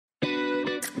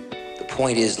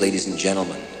point is, ladies and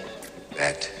gentlemen,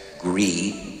 that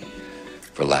greed,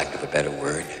 for lack of a better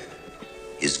word,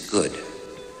 is good.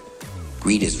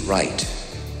 Greed is right.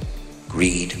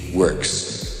 Greed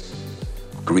works.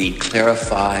 Greed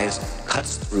clarifies,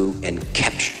 cuts through, and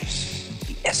captures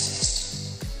the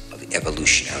essence of the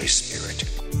evolutionary spirit.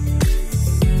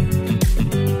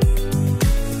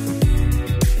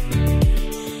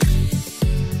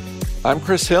 I'm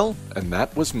Chris Hill, and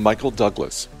that was Michael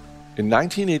Douglas. In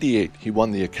 1988, he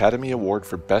won the Academy Award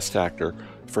for Best Actor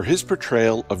for his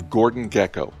portrayal of Gordon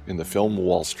Gekko in the film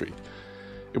Wall Street.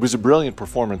 It was a brilliant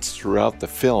performance throughout the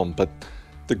film, but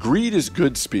the greed is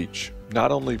good speech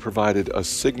not only provided a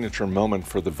signature moment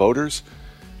for the voters,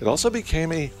 it also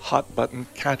became a hot-button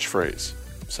catchphrase.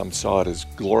 Some saw it as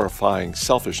glorifying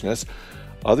selfishness.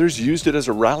 Others used it as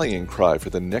a rallying cry for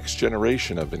the next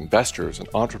generation of investors and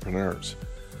entrepreneurs.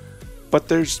 But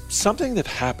there's something that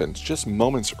happens just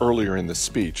moments earlier in the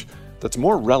speech that's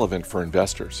more relevant for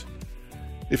investors.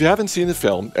 If you haven't seen the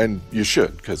film, and you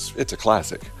should because it's a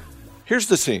classic, here's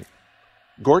the scene.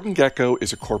 Gordon Gekko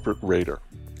is a corporate raider.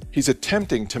 He's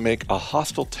attempting to make a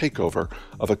hostile takeover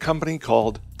of a company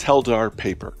called Teldar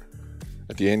Paper.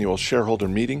 At the annual shareholder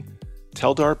meeting,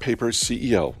 Teldar Paper's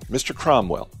CEO, Mr.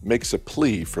 Cromwell, makes a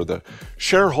plea for the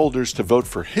shareholders to vote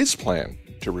for his plan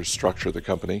to restructure the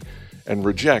company and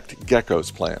reject Gekko's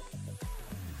plan.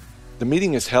 The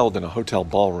meeting is held in a hotel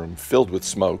ballroom filled with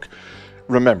smoke.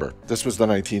 Remember, this was the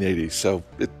 1980s, so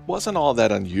it wasn't all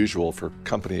that unusual for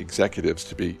company executives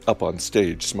to be up on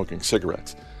stage smoking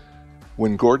cigarettes.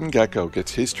 When Gordon Gekko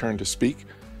gets his turn to speak,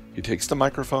 he takes the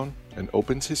microphone and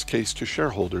opens his case to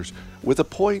shareholders with a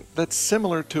point that's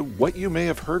similar to what you may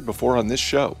have heard before on this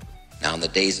show. Now, in the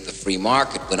days of the free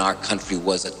market, when our country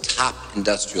was a top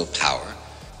industrial power,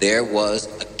 there was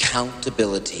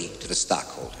accountability to the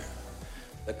stockholder.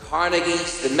 The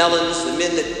Carnegies, the Mellons, the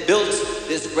men that built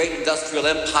this great industrial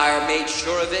empire made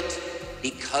sure of it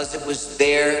because it was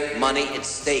their money at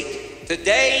stake.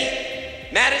 Today,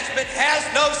 management has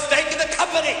no stake in the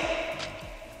company.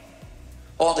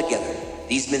 Altogether,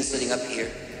 these men sitting up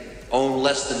here own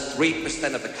less than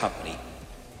 3% of the company.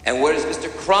 And where does Mr.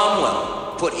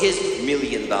 Cromwell put his $1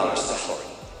 million salary?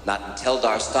 Not in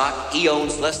Teldar stock, he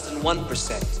owns less than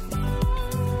 1%.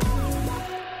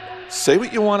 Say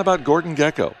what you want about Gordon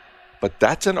Gekko, but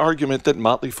that's an argument that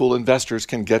Motley Fool investors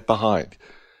can get behind.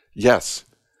 Yes,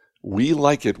 we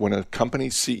like it when a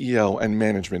company's CEO and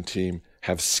management team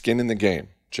have skin in the game,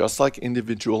 just like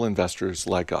individual investors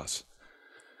like us.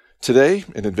 Today,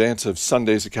 in advance of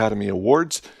Sunday's Academy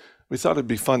Awards, we thought it'd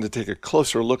be fun to take a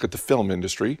closer look at the film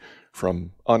industry,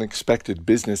 from unexpected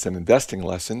business and investing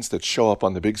lessons that show up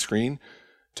on the big screen,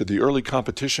 to the early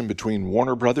competition between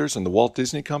Warner Brothers and the Walt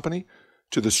Disney Company,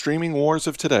 to the streaming wars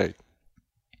of today.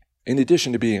 In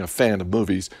addition to being a fan of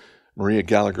movies, Maria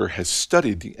Gallagher has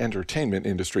studied the entertainment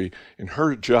industry in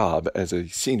her job as a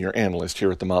senior analyst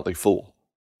here at the Motley Fool.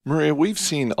 Maria, we've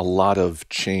seen a lot of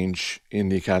change in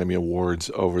the Academy Awards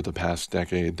over the past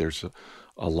decade. There's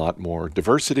a lot more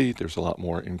diversity, there's a lot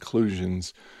more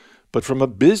inclusions. But from a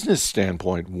business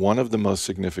standpoint, one of the most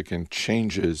significant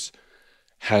changes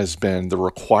has been the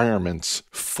requirements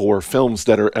for films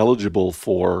that are eligible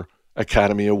for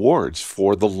Academy Awards.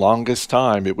 For the longest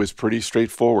time, it was pretty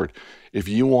straightforward. If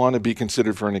you want to be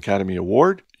considered for an Academy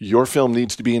Award, your film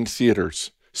needs to be in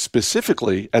theaters.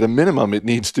 Specifically, at a minimum, it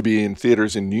needs to be in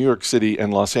theaters in New York City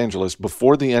and Los Angeles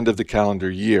before the end of the calendar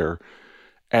year.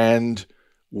 And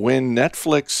when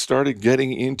Netflix started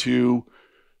getting into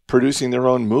producing their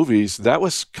own movies, that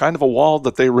was kind of a wall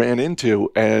that they ran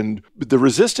into. And the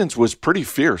resistance was pretty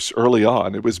fierce early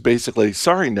on. It was basically,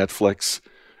 sorry, Netflix,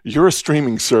 you're a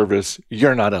streaming service,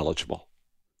 you're not eligible.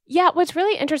 Yeah, what's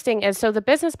really interesting is, so the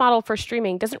business model for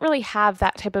streaming doesn't really have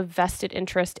that type of vested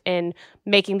interest in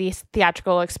making the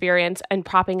theatrical experience and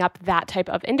propping up that type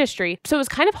of industry. So it was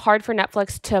kind of hard for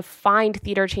Netflix to find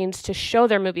theater chains to show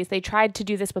their movies. They tried to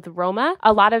do this with Roma.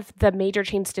 A lot of the major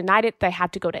chains denied it. They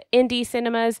had to go to indie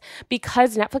cinemas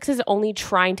because Netflix is only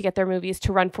trying to get their movies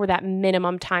to run for that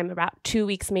minimum time, about 2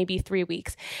 weeks, maybe 3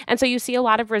 weeks. And so you see a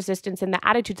lot of resistance in the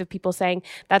attitudes of people saying,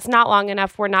 that's not long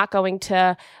enough. We're not going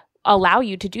to allow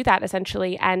you to do that,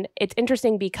 essentially. And it's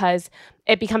interesting because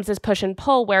it becomes this push and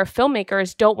pull where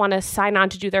filmmakers don't want to sign on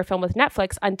to do their film with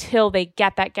Netflix until they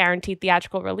get that guaranteed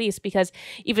theatrical release, because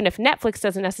even if Netflix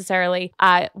doesn't necessarily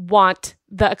want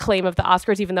the acclaim of the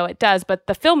Oscars, even though it does, but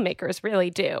the filmmakers really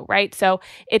do, right? So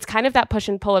it's kind of that push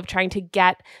and pull of trying to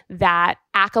get that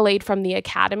accolade from the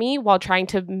Academy while trying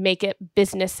to make it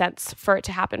business sense for it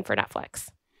to happen for Netflix.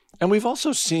 And we've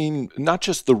also seen not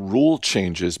just the rule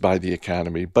changes by the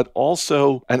Academy, but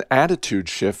also an attitude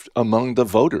shift among the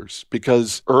voters.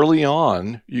 Because early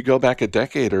on, you go back a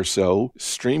decade or so,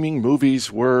 streaming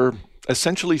movies were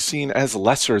essentially seen as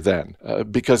lesser than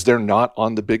because they're not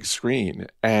on the big screen.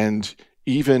 And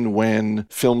even when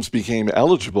films became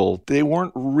eligible, they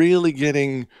weren't really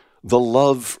getting the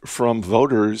love from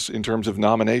voters in terms of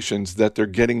nominations that they're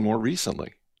getting more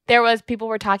recently. People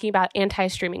were talking about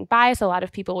anti-streaming bias. A lot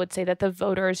of people would say that the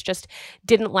voters just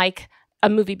didn't like a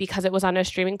movie because it was on a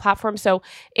streaming platform. So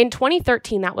in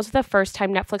 2013, that was the first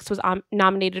time Netflix was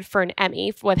nominated for an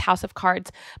Emmy with House of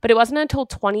Cards. But it wasn't until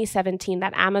 2017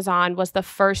 that Amazon was the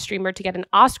first streamer to get an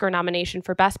Oscar nomination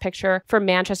for Best Picture for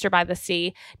Manchester by the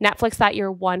Sea. Netflix that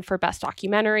year won for Best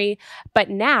Documentary.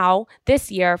 But now, this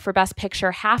year, for Best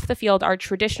Picture, half the field are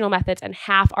traditional methods and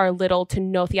half are little to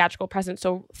no theatrical presence,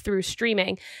 so through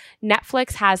streaming.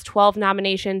 Netflix has 12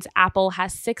 nominations, Apple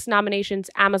has 6 nominations,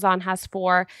 Amazon has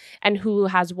 4, and Hulu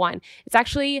has 1. It's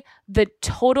actually the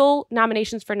total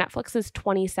nominations for Netflix is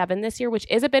 27 this year, which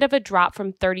is a bit of a drop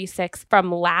from 36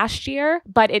 from last year,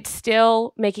 but it's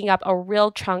still making up a real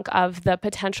chunk of the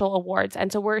potential awards. And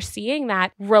so we're seeing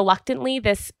that reluctantly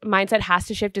this mindset has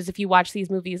to shift, as if you watch these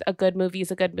movies, a good movie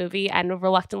is a good movie. And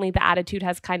reluctantly, the attitude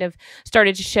has kind of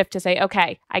started to shift to say,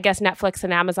 okay, I guess Netflix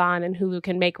and Amazon and Hulu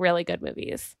can make really good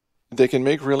movies. They can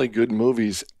make really good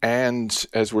movies, and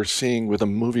as we're seeing with a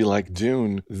movie like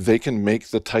Dune, they can make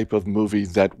the type of movie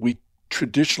that we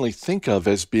traditionally think of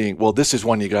as being, well, this is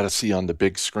one you got to see on the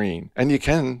big screen. And you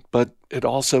can, but it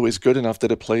also is good enough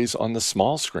that it plays on the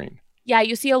small screen. Yeah,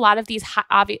 you see a lot of these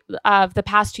of the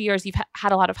past 2 years, you've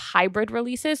had a lot of hybrid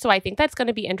releases. So I think that's going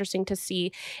to be interesting to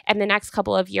see in the next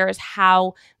couple of years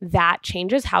how that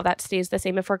changes, how that stays the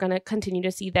same if we're going to continue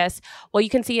to see this. Well,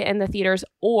 you can see it in the theaters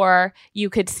or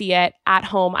you could see it at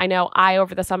home. I know I,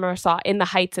 over the summer, saw In the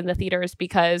Heights in the theaters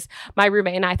because my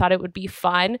roommate and I thought it would be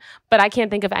fun. But I can't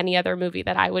think of any other movie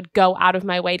that I would go out of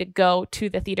my way to go to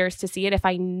the theaters to see it if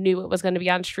I knew it was going to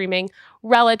be on streaming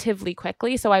relatively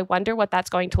quickly. So I wonder what that's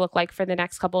going to look like for the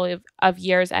next couple of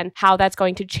years and how that's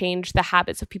going to change the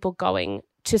habits of people going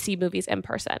to see movies in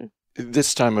person.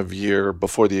 This time of year,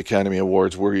 before the Academy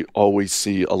Awards, we always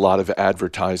see a lot of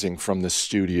advertising from the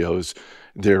studios.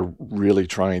 They're really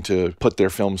trying to put their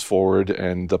films forward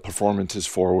and the performances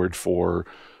forward for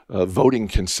voting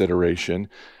consideration.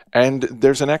 And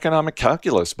there's an economic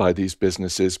calculus by these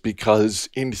businesses because,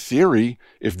 in theory,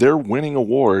 if they're winning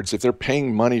awards, if they're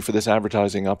paying money for this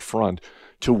advertising up front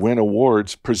to win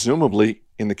awards, presumably,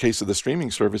 in the case of the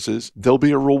streaming services, there'll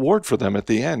be a reward for them at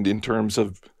the end in terms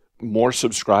of more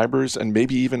subscribers and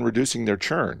maybe even reducing their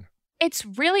churn. It's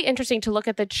really interesting to look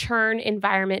at the churn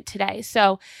environment today.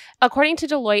 So according to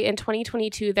Deloitte, in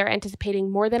 2022, they're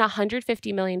anticipating more than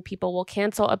 150 million people will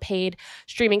cancel a paid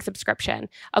streaming subscription,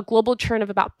 a global churn of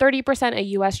about 30%, a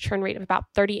US churn rate of about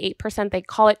 38%. They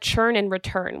call it churn and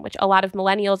return, which a lot of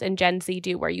millennials and Gen Z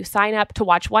do, where you sign up to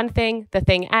watch one thing, the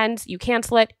thing ends, you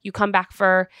cancel it, you come back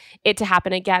for it to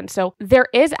happen again. So there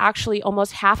is actually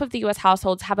almost half of the US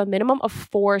households have a minimum of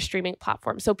 4 streaming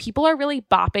platforms. So people are really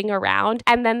bopping around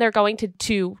and then they're going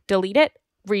to delete it,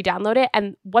 re-download it.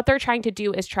 And what they're trying to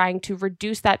do is trying to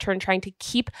reduce that churn, trying to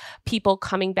keep people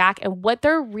coming back. And what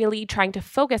they're really trying to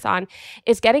focus on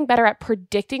is getting better at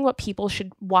predicting what people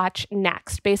should watch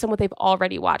next based on what they've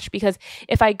already watched. Because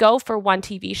if I go for one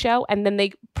TV show and then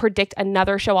they predict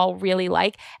another show I'll really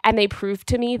like, and they prove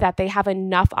to me that they have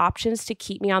enough options to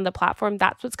keep me on the platform,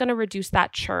 that's what's going to reduce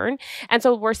that churn. And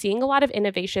so we're seeing a lot of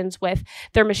innovations with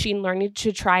their machine learning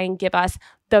to try and give us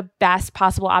the best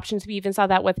possible options. We even saw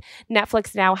that with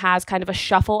Netflix now has kind of a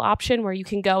shuffle option where you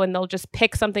can go and they'll just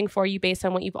pick something for you based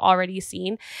on what you've already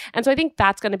seen. And so I think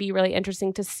that's going to be really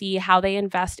interesting to see how they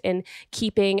invest in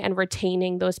keeping and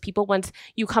retaining those people. Once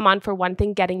you come on for one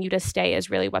thing, getting you to stay is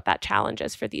really what that challenge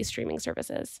is for these streaming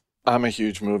services. I'm a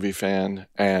huge movie fan,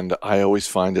 and I always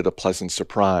find it a pleasant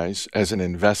surprise as an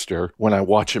investor when I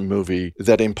watch a movie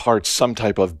that imparts some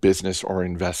type of business or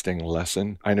investing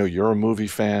lesson. I know you're a movie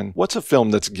fan. What's a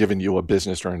film that's given you a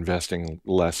business or investing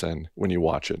lesson when you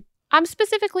watch it? I'm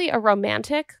specifically a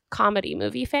romantic comedy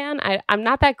movie fan. I'm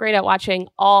not that great at watching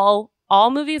all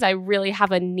movies. I really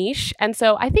have a niche. And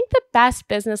so I think the best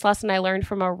business lesson I learned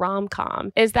from a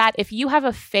rom-com is that if you have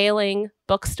a failing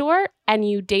bookstore and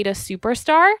you date a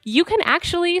superstar, you can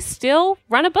actually still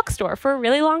run a bookstore for a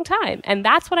really long time. And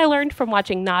that's what I learned from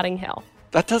watching Notting Hill.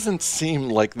 That doesn't seem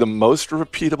like the most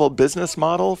repeatable business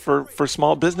model for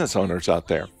small business owners out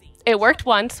there. It worked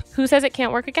once. Who says it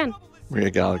can't work again? Maria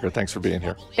Gallagher, thanks for being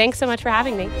here. Thanks so much for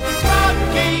having me.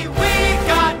 Rocky, we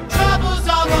got troubles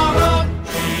of our own.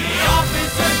 The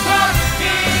officer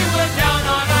Rocky, we're down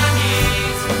on our knees.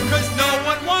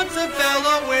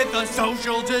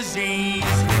 disease.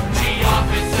 Gee,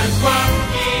 Officer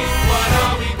Grumpy, what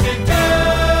are we to do?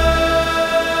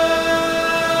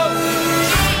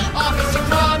 Gee, Officer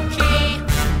Grumpy,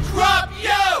 grub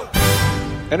you!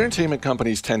 Entertainment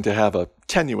companies tend to have a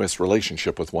tenuous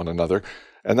relationship with one another,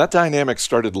 and that dynamic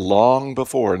started long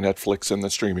before Netflix and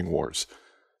the streaming wars.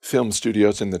 Film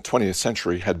studios in the 20th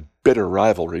century had bitter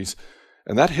rivalries,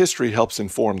 and that history helps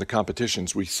inform the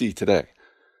competitions we see today.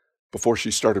 Before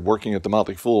she started working at The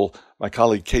Motley Fool, my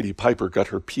colleague Catie Peiper got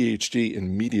her PhD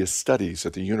in Media Studies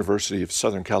at the University of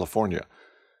Southern California.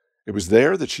 It was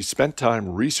there that she spent time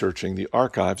researching the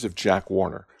archives of Jack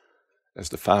Warner. As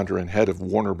the founder and head of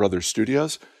Warner Brothers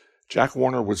Studios, Jack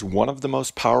Warner was one of the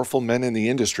most powerful men in the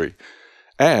industry,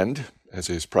 and, as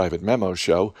his private memos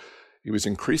show, he was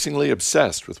increasingly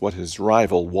obsessed with what his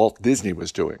rival Walt Disney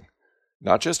was doing,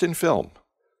 not just in film,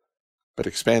 but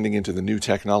expanding into the new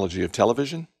technology of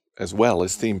television as well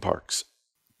as theme parks.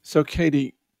 So,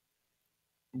 Catie,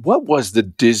 what was the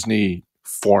Disney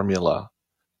formula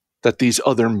that these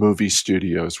other movie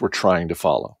studios were trying to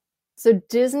follow? So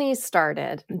Disney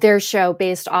started their show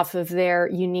based off of their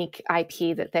unique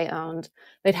IP that they owned.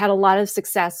 They'd had a lot of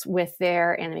success with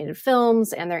their animated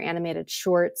films and their animated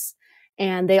shorts.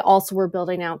 And they also were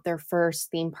building out their first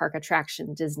theme park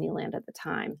attraction, Disneyland, at the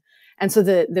time. And so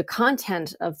the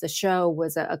content of the show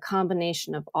was a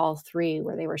combination of all three,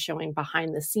 where they were showing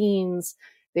behind the scenes,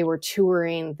 they were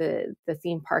touring the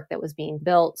theme park that was being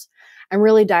built, and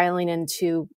really dialing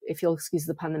into, if you'll excuse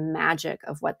the pun, the magic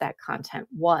of what that content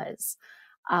was,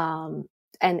 and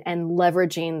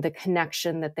leveraging the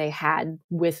connection that they had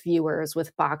with viewers,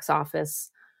 with box office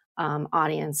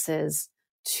audiences,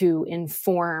 to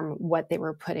inform what they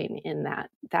were putting in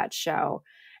that show.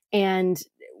 And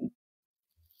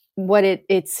what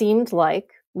it seemed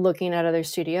like, looking at other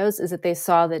studios, is that they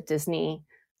saw that Disney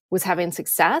was having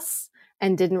success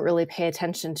and didn't really pay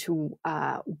attention to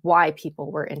why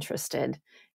people were interested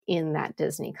in that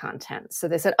Disney content. So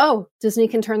they said, oh, Disney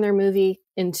can turn their movie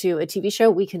into a TV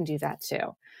show. We can do that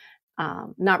too.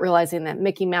 Not realizing that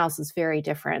Mickey Mouse is very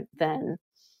different than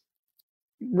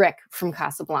Rick from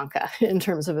Casablanca in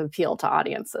terms of appeal to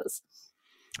audiences.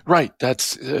 Right.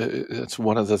 That's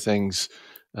one of the things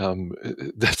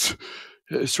that's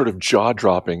sort of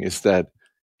jaw-dropping, is that,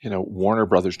 Warner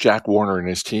Brothers, Jack Warner and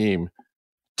his team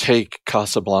take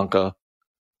Casablanca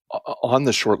on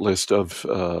the short list of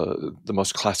the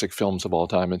most classic films of all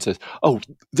time and says, oh,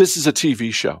 this is a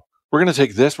TV show. We're going to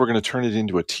take this, we're going to turn it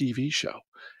into a TV show.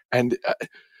 And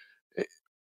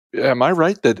am I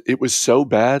right that it was so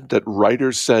bad that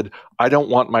writers said, I don't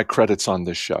want my credits on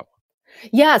this show?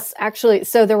 Yes, actually.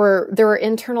 So there were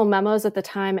internal memos at the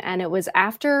time, and it was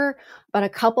after about a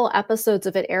couple episodes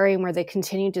of it airing where they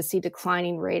continued to see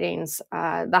declining ratings.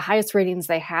 The highest ratings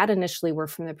they had initially were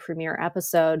from the premiere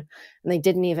episode, and they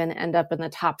didn't even end up in the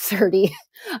top 30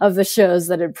 of the shows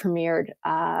that had premiered.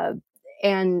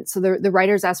 And so the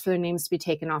writers asked for their names to be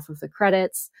taken off of the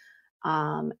credits,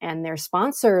 and their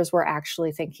sponsors were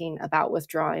actually thinking about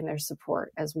withdrawing their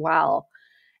support as well.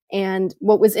 And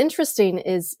what was interesting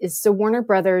is so Warner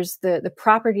Brothers, the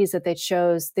properties that they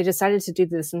chose, they decided to do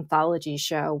this anthology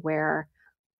show where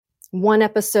one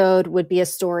episode would be a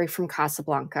story from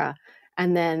Casablanca,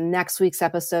 and then next week's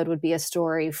episode would be a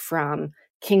story from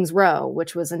King's Row,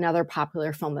 which was another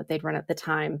popular film that they'd run at the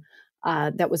time,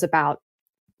 that was about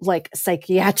like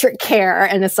psychiatric care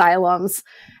and asylums.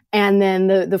 And then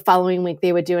the following week,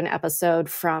 they would do an episode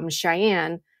from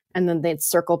Cheyenne, and then they'd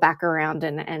circle back around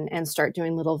and start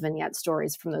doing little vignette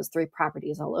stories from those three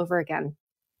properties all over again.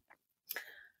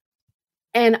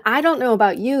 And I don't know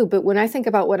about you, but when I think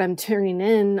about what I'm tuning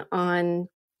in on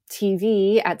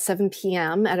TV at 7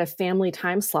 p.m. at a family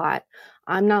time slot,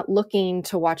 I'm not looking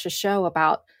to watch a show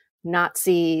about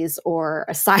Nazis or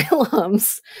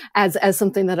asylums as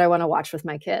something that I want to watch with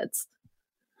my kids.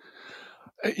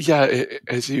 Yeah,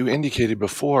 as you indicated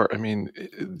before, I mean,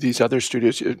 these other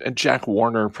studios, and Jack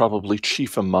Warner probably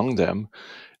chief among them,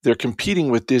 they're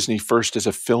competing with Disney first as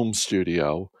a film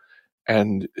studio,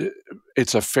 and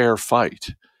it's a fair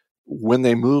fight. When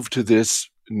they move to this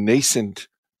nascent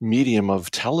medium of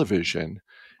television,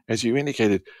 as you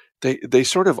indicated, they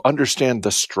sort of understand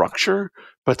the structure,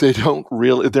 but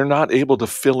they're not able to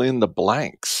fill in the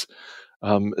blanks.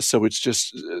 So it's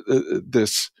just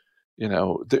this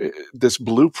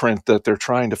blueprint that they're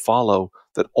trying to follow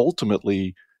that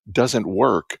ultimately doesn't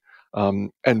work.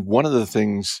 And one of the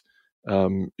things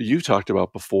you talked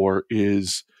about before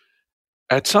is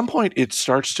at some point it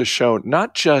starts to show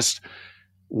not just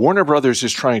Warner Brothers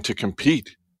is trying to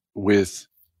compete with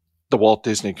the Walt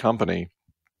Disney Company.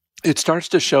 It starts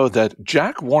to show that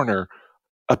Jack Warner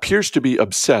appears to be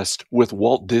obsessed with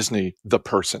Walt Disney, the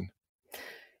person.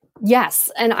 Yes.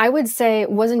 And I would say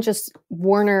it wasn't just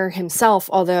Warner himself,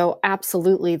 although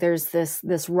absolutely there's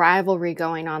this rivalry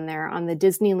going on there. On the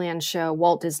Disneyland show,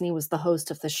 Walt Disney was the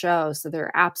host of the show. So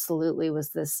there absolutely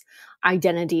was this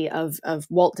identity of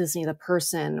Walt Disney, the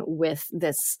person, with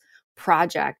this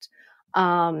project.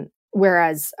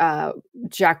 Whereas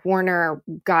Jack Warner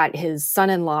got his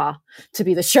son-in-law to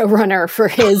be the showrunner for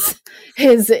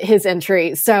his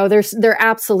entry. So there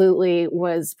absolutely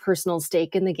was personal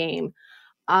stake in the game.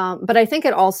 But I think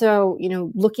it also,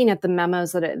 looking at the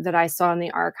memos that I saw in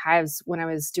the archives when I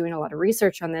was doing a lot of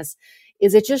research on this,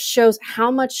 is it just shows how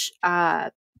much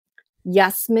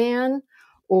yes man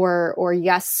or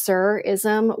yes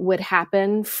sir-ism would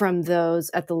happen from those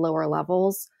at the lower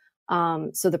levels.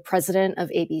 So the president of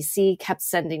ABC kept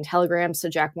sending telegrams to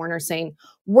Jack Warner saying,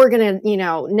 we're going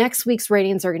to, next week's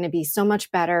ratings are going to be so much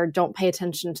better. Don't pay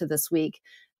attention to this week.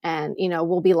 And,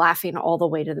 we'll be laughing all the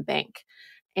way to the bank.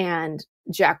 And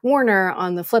Jack Warner,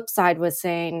 on the flip side, was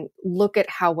saying, look at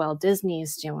how well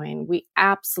Disney's doing. We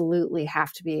absolutely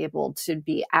have to be able to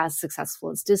be as successful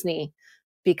as Disney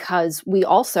because we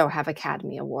also have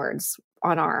Academy Awards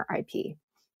on our IP.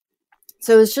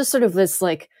 So it's just sort of this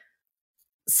like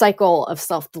cycle of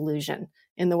self-delusion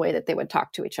in the way that they would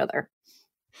talk to each other.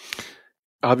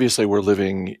 Obviously, we're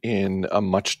living in a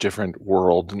much different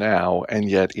world now, and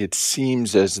yet it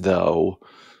seems as though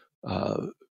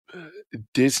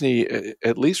Disney,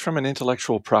 at least from an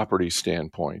intellectual property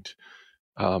standpoint,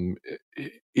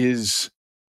 is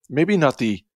maybe not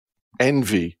the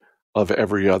envy of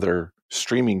every other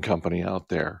streaming company out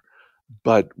there.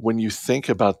 But when you think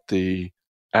about the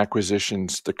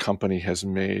acquisitions the company has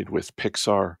made with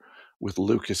Pixar, with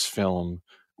Lucasfilm,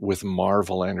 with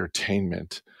Marvel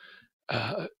Entertainment,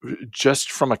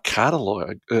 just from a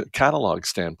catalog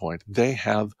standpoint, they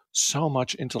have so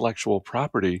much intellectual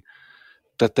property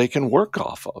that they can work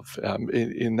off of.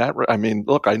 In that, I mean,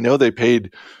 look, I know they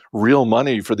paid real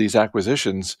money for these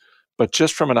acquisitions, but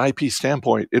just from an IP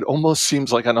standpoint, it almost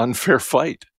seems like an unfair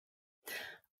fight.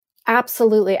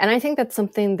 Absolutely. And I think that's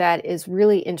something that is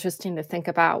really interesting to think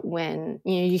about when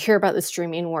you hear about the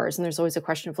streaming wars, and there's always a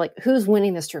question of like, who's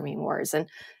winning the streaming wars? And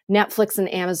Netflix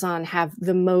and Amazon have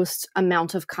the most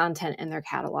amount of content in their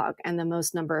catalog and the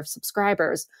most number of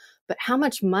subscribers. But how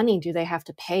much money do they have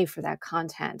to pay for that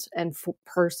content and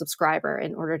per subscriber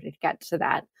in order to get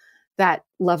to that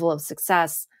level of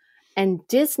success? And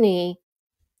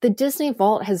the Disney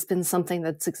Vault has been something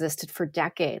that's existed for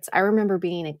decades. I remember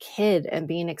being a kid and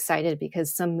being excited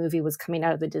because some movie was coming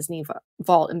out of the Disney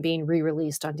Vault and being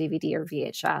re-released on DVD or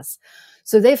VHS.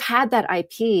 So they've had that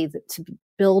IP to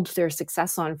build their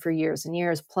success on for years and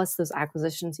years, plus those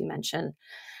acquisitions you mentioned.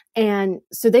 And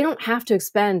so they don't have to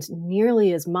expend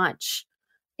nearly as much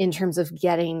in terms of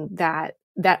getting that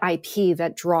IP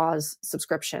that draws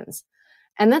subscriptions.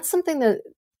 And that's something that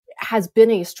has been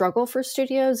a struggle for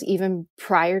studios even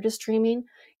prior to streaming.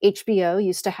 HBO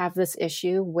used to have this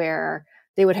issue where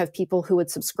they would have people who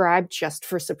would subscribe just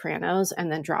for Sopranos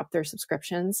and then drop their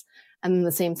subscriptions. And then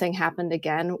the same thing happened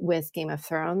again with Game of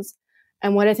Thrones.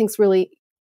 And what I think is really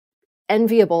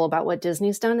enviable about what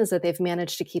Disney's done is that they've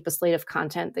managed to keep a slate of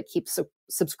content that keeps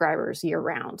subscribers year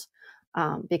round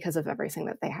because of everything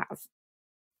that they have.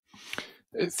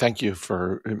 Thank you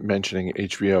for mentioning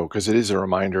HBO, because it is a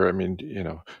reminder. I mean,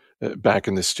 back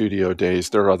in the studio days,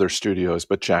 there are other studios,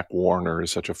 but Jack Warner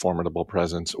is such a formidable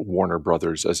presence. Warner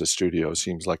Brothers as a studio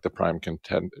seems like the prime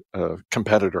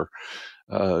competitor.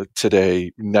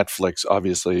 Today, Netflix,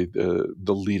 obviously the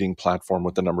leading platform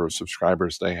with the number of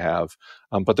subscribers they have.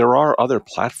 But there are other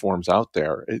platforms out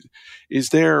there. Is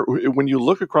there, when you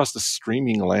look across the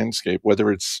streaming landscape,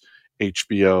 whether it's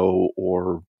HBO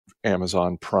or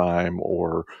Amazon Prime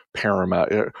or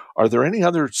Paramount, are there any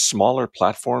other smaller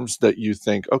platforms that you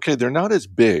think, okay, they're not as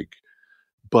big,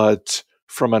 but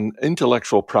from an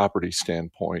intellectual property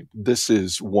standpoint, this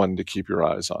is one to keep your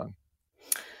eyes on?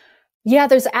 Yeah,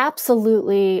 there's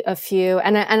absolutely a few.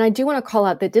 And I do want to call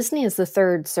out that Disney is the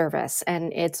third service,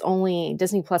 and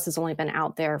Disney Plus has only been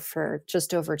out there for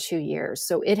just over 2 years.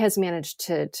 So it has managed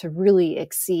to really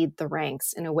exceed the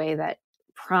ranks in a way that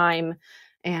Prime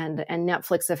and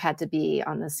Netflix have had to be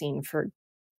on the scene for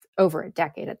over a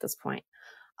decade at this point.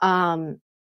 I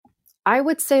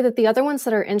would say that the other ones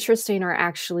that are interesting are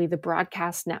actually the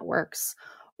broadcast networks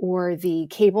or the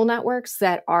cable networks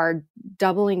that are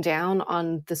doubling down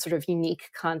on the sort of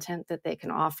unique content that they can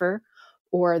offer,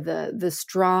 or the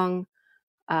strong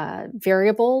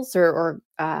variables or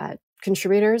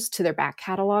contributors to their back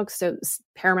catalog. So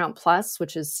Paramount Plus,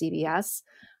 which is CBS,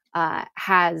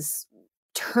 has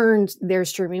turned their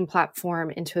streaming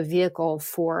platform into a vehicle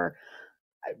for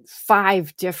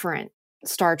 5 different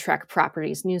Star Trek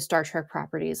properties, new Star Trek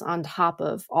properties, on top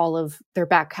of all of their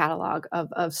back catalog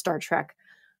of Star Trek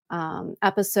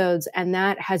episodes. And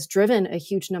that has driven a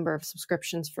huge number of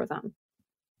subscriptions for them.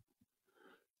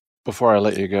 Before I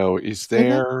let you go, is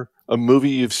there a movie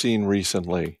you've seen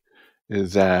recently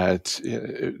that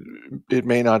it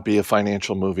may not be a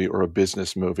financial movie or a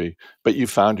business movie, but you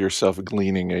found yourself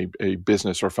gleaning a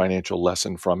business or financial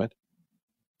lesson from it?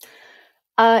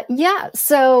 Yeah,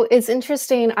 so it's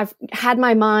interesting. I've had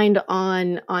my mind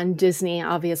on Disney,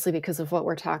 obviously, because of what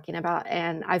we're talking about,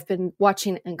 and I've been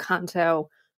watching Encanto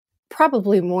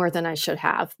probably more than I should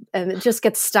have, and it just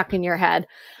gets stuck in your head.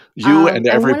 You and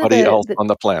everybody else the on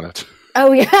the planet.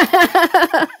 Oh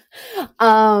yeah.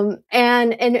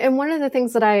 And one of the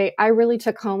things that I really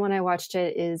took home when I watched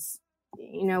it is,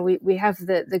 we have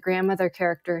the grandmother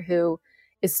character who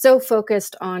is so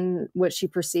focused on what she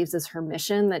perceives as her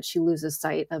mission that she loses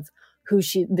sight of who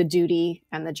the duty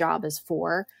and the job is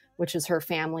for, which is her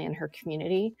family and her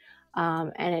community.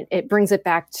 And it brings it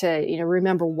back to,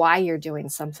 remember why you're doing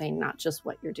something, not just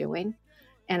what you're doing.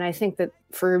 And I think that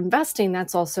for investing,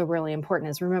 that's also really important,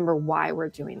 is remember why we're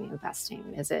doing the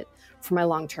investing. Is it for my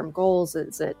long-term goals?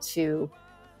 Is it to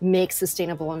make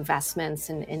sustainable investments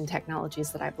in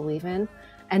technologies that I believe in,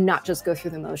 and not just go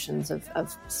through the motions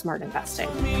of smart investing?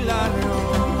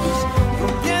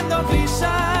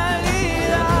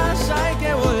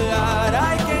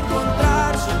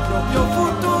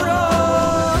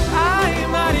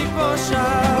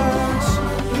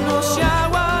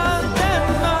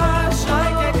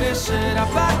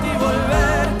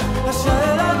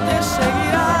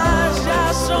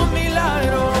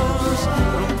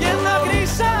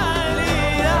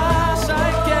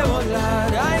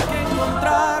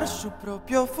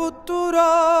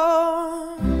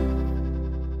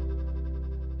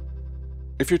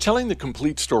 If you're telling the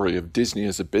complete story of Disney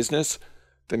as a business,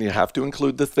 then you have to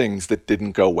include the things that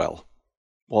didn't go well.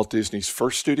 Walt Disney's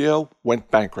first studio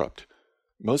went bankrupt.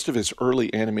 Most of his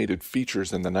early animated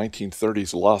features in the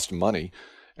 1930s lost money,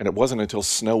 and it wasn't until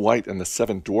Snow White and the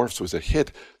Seven Dwarfs was a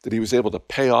hit that he was able to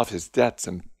pay off his debts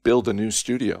and build a new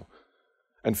studio.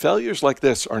 And failures like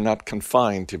this are not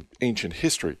confined to ancient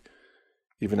history.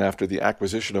 Even after the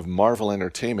acquisition of Marvel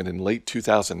Entertainment in late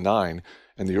 2009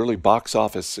 and the early box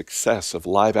office success of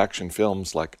live-action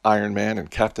films like Iron Man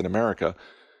and Captain America,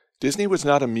 Disney was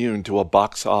not immune to a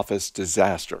box office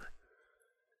disaster.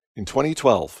 In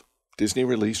 2012, Disney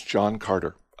released John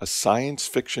Carter, a science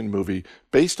fiction movie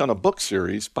based on a book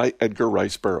series by Edgar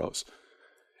Rice Burroughs.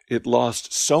 It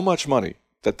lost so much money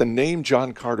that the name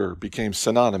John Carter became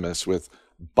synonymous with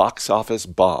box office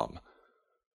bomb.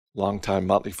 Longtime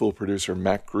Motley Fool producer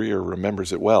Mac Greer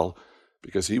remembers it well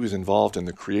because he was involved in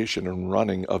the creation and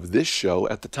running of this show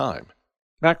at the time.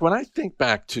 Mac, when I think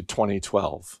back to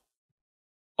 2012,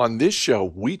 on this show,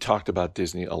 we talked about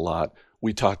Disney a lot.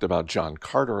 We talked about John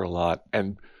Carter a lot.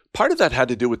 And part of that had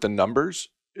to do with the numbers.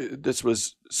 This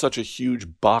was such a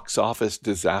huge box office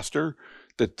disaster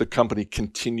that the company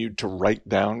continued to write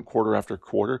down quarter after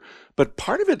quarter. But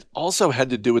part of it also had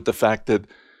to do with the fact that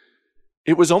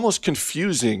it was almost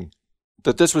confusing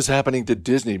that this was happening to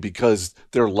Disney because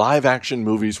their live action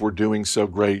movies were doing so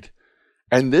great.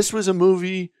 And this was a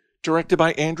movie directed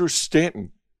by Andrew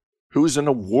Stanton, who is an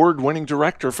award-winning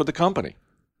director for the company.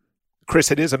 Chris,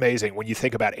 it is amazing when you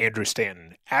think about Andrew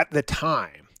Stanton. At the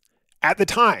time,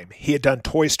 he had done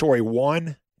Toy Story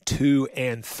 1, 2,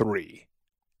 and 3.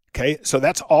 Okay, so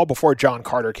that's all before John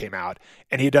Carter came out.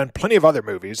 And he had done plenty of other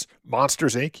movies.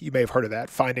 Monsters, Inc., you may have heard of that,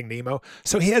 Finding Nemo.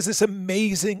 So he has this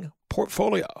amazing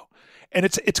portfolio. And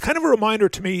it's kind of a reminder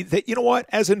to me that, you know what,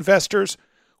 as investors,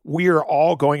 we are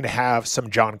all going to have some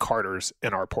John Carters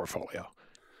in our portfolio.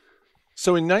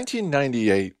 So in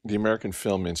 1998, the American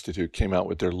Film Institute came out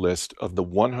with their list of the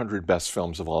 100 best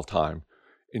films of all time.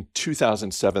 In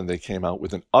 2007, they came out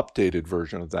with an updated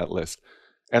version of that list.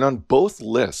 And on both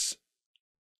lists,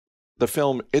 the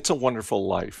film It's a Wonderful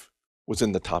Life was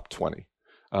in the top 20.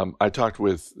 I talked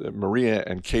with Maria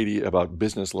and Catie about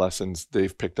business lessons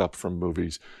they've picked up from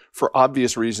movies. For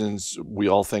obvious reasons, we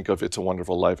all think of It's a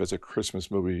Wonderful Life as a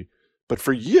Christmas movie. But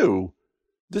for you,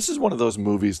 this is one of those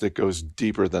movies that goes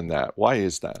deeper than that. Why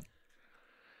is that?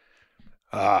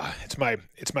 It's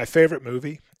my favorite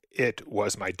movie. It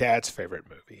was my dad's favorite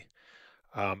movie.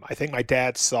 I think my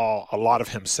dad saw a lot of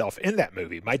himself in that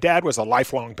movie. My dad was a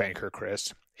lifelong banker,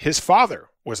 Chris. His father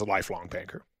was a lifelong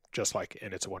banker, just like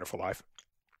in It's a Wonderful Life.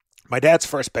 My dad's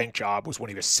first bank job was when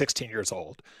he was 16 years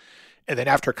old. And then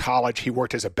after college, he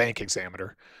worked as a bank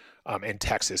examiner in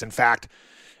Texas. In fact,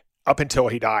 up until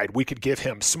he died, we could give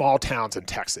him small towns in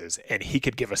Texas, and he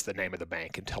could give us the name of the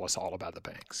bank and tell us all about the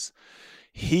banks.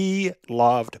 He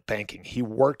loved banking. He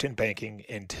worked in banking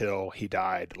until he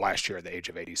died last year at the age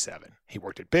of 87. He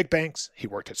worked at big banks, he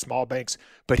worked at small banks,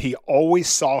 but he always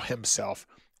saw himself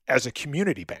as a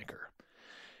community banker.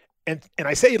 And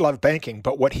I say he loved banking,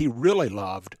 but what he really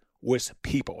loved was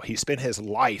people. He spent his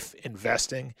life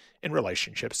investing in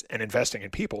relationships and investing in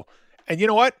people. And you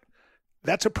know what?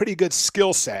 That's a pretty good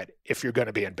skill set if you're going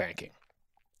to be in banking.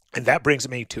 And that brings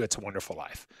me to It's a Wonderful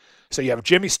Life. So you have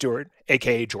Jimmy Stewart,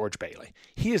 a.k.a. George Bailey.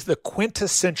 He is the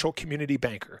quintessential community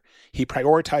banker. He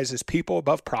prioritizes people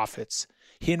above profits.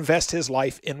 He invests his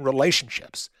life in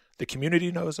relationships. The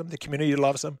community knows him, the community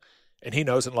loves him, and he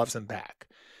knows and loves them back.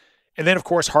 And then, of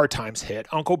course, hard times hit.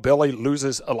 Uncle Billy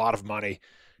loses a lot of money.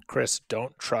 Chris,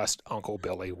 don't trust Uncle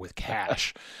Billy with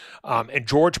cash. And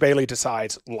George Bailey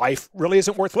decides life really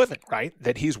isn't worth living, right?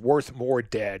 That he's worth more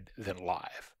dead than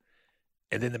alive.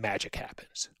 And then the magic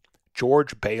happens.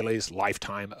 George Bailey's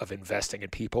lifetime of investing in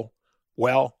people,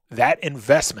 well, that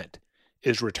investment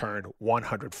is returned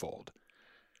 100-fold.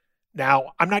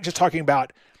 Now, I'm not just talking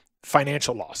about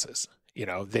financial losses,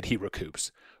 that he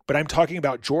recoups, but I'm talking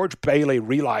about George Bailey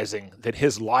realizing that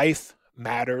his life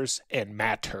matters and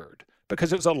mattered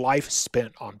because it was a life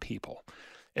spent on people.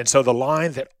 And so the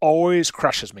line that always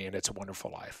crushes me in It's a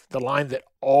Wonderful Life, the line that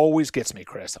always gets me,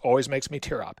 Chris, always makes me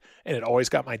tear up, and it always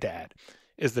got my dad,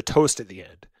 is the toast at the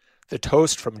end. The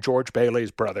toast from George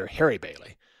Bailey's brother, Harry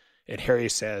Bailey. And Harry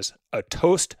says, "A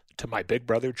toast to my big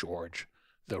brother, George,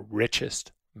 the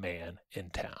richest man in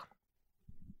town."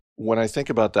 When I think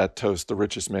about that toast, the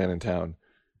richest man in town,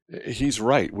 he's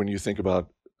right when you think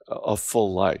about a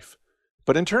full life.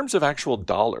 But in terms of actual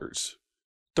dollars,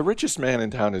 the richest man in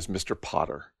town is Mr.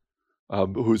 Potter,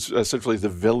 who's essentially the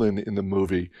villain in the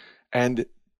movie. And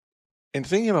in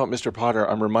thinking about Mr. Potter,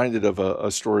 I'm reminded of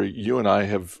a story you and I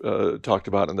have talked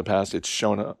about in the past. It's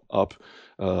shown up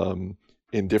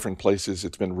in different places.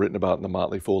 It's been written about in The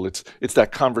Motley Fool. It's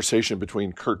that conversation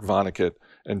between Kurt Vonnegut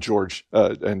and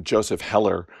Joseph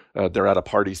Heller. They're at a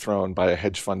party thrown by a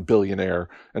hedge fund billionaire,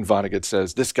 and Vonnegut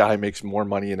says, "This guy makes more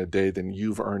money in a day than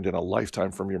you've earned in a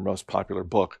lifetime from your most popular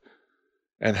book."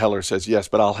 And Heller says, "Yes,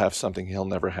 but I'll have something he'll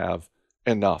never have,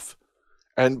 enough."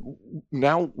 And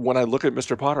now when I look at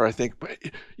Mr. Potter, I think,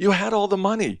 you had all the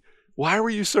money. Why were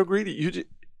you so greedy? It's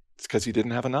because he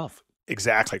didn't have enough.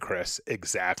 Exactly, Chris.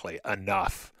 Exactly.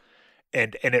 Enough.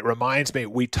 And it reminds me,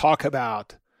 we talk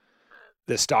about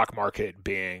the stock market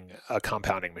being a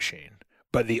compounding machine,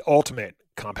 but the ultimate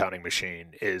compounding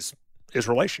machine is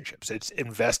relationships. It's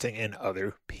investing in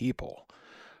other people.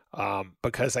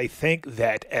 Because I think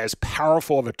that as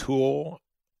powerful of a tool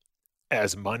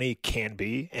as money can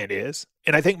be and is,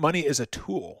 and I think money is a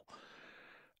tool.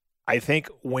 I think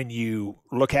when you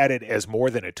look at it as more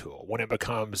than a tool, when it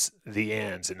becomes the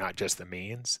ends and not just the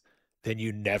means, then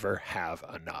you never have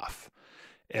enough.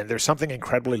 And there's something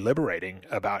incredibly liberating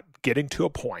about getting to a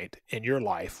point in your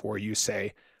life where you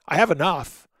say, I have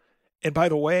enough. And by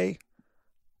the way,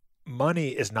 money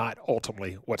is not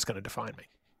ultimately what's going to define me.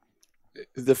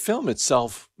 The film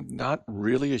itself, not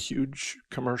really a huge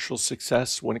commercial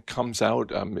success when it comes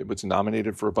out. It was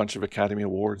nominated for a bunch of Academy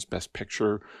Awards, Best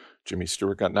Picture. Jimmy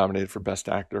Stewart got nominated for Best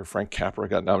Actor. Frank Capra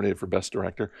got nominated for Best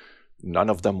Director. None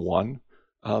of them won.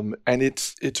 And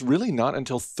it's really not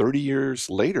until 30 years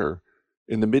later,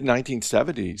 in the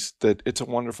mid-1970s, that It's a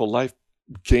Wonderful Life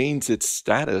gains its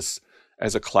status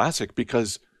as a classic,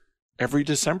 because every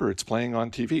December it's playing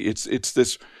on TV. It's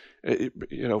this...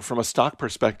 from a stock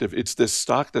perspective, it's this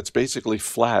stock that's basically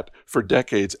flat for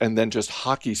decades and then just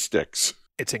hockey sticks.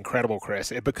 It's incredible,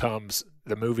 Chris. It becomes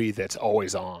the movie that's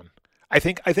always on. I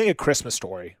think A Christmas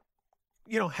Story,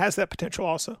 has that potential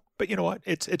also. But you know what?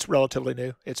 It's relatively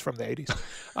new. It's from the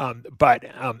 80s. But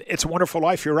It's a Wonderful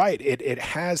Life. You're right. It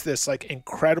has this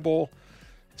incredible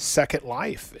second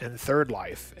life and third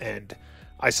life. And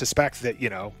I suspect that,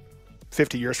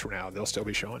 50 years from now, they'll still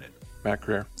be showing it. Mac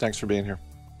Greer, thanks for being here.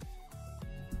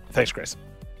 Thanks, Chris.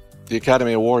 The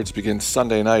Academy Awards begin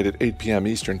Sunday night at 8 p.m.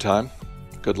 Eastern Time.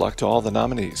 Good luck to all the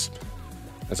nominees.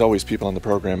 As always, people on the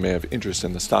program may have interest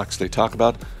in the stocks they talk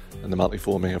about, and the Motley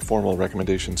Fool may have formal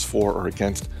recommendations for or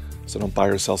against, so don't buy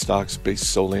or sell stocks based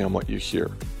solely on what you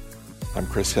hear. I'm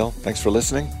Chris Hill. Thanks for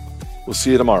listening. We'll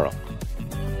see you tomorrow.